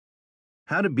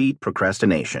How to Beat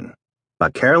Procrastination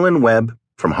by Webb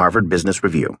from Harvard Business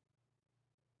Review.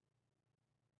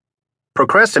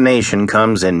 Procrastination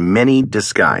comes in many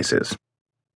disguises.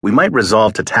 We might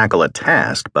resolve to tackle a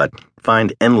task, but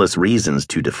find endless reasons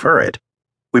to defer it.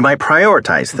 We might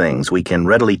prioritize things we can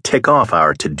readily tick off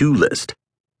our to-do list,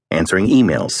 answering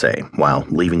emails, say, while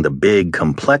leaving the big,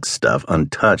 complex stuff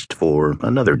untouched for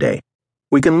another day.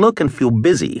 We can look and feel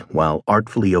busy while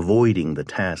artfully avoiding the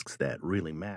tasks that really matter.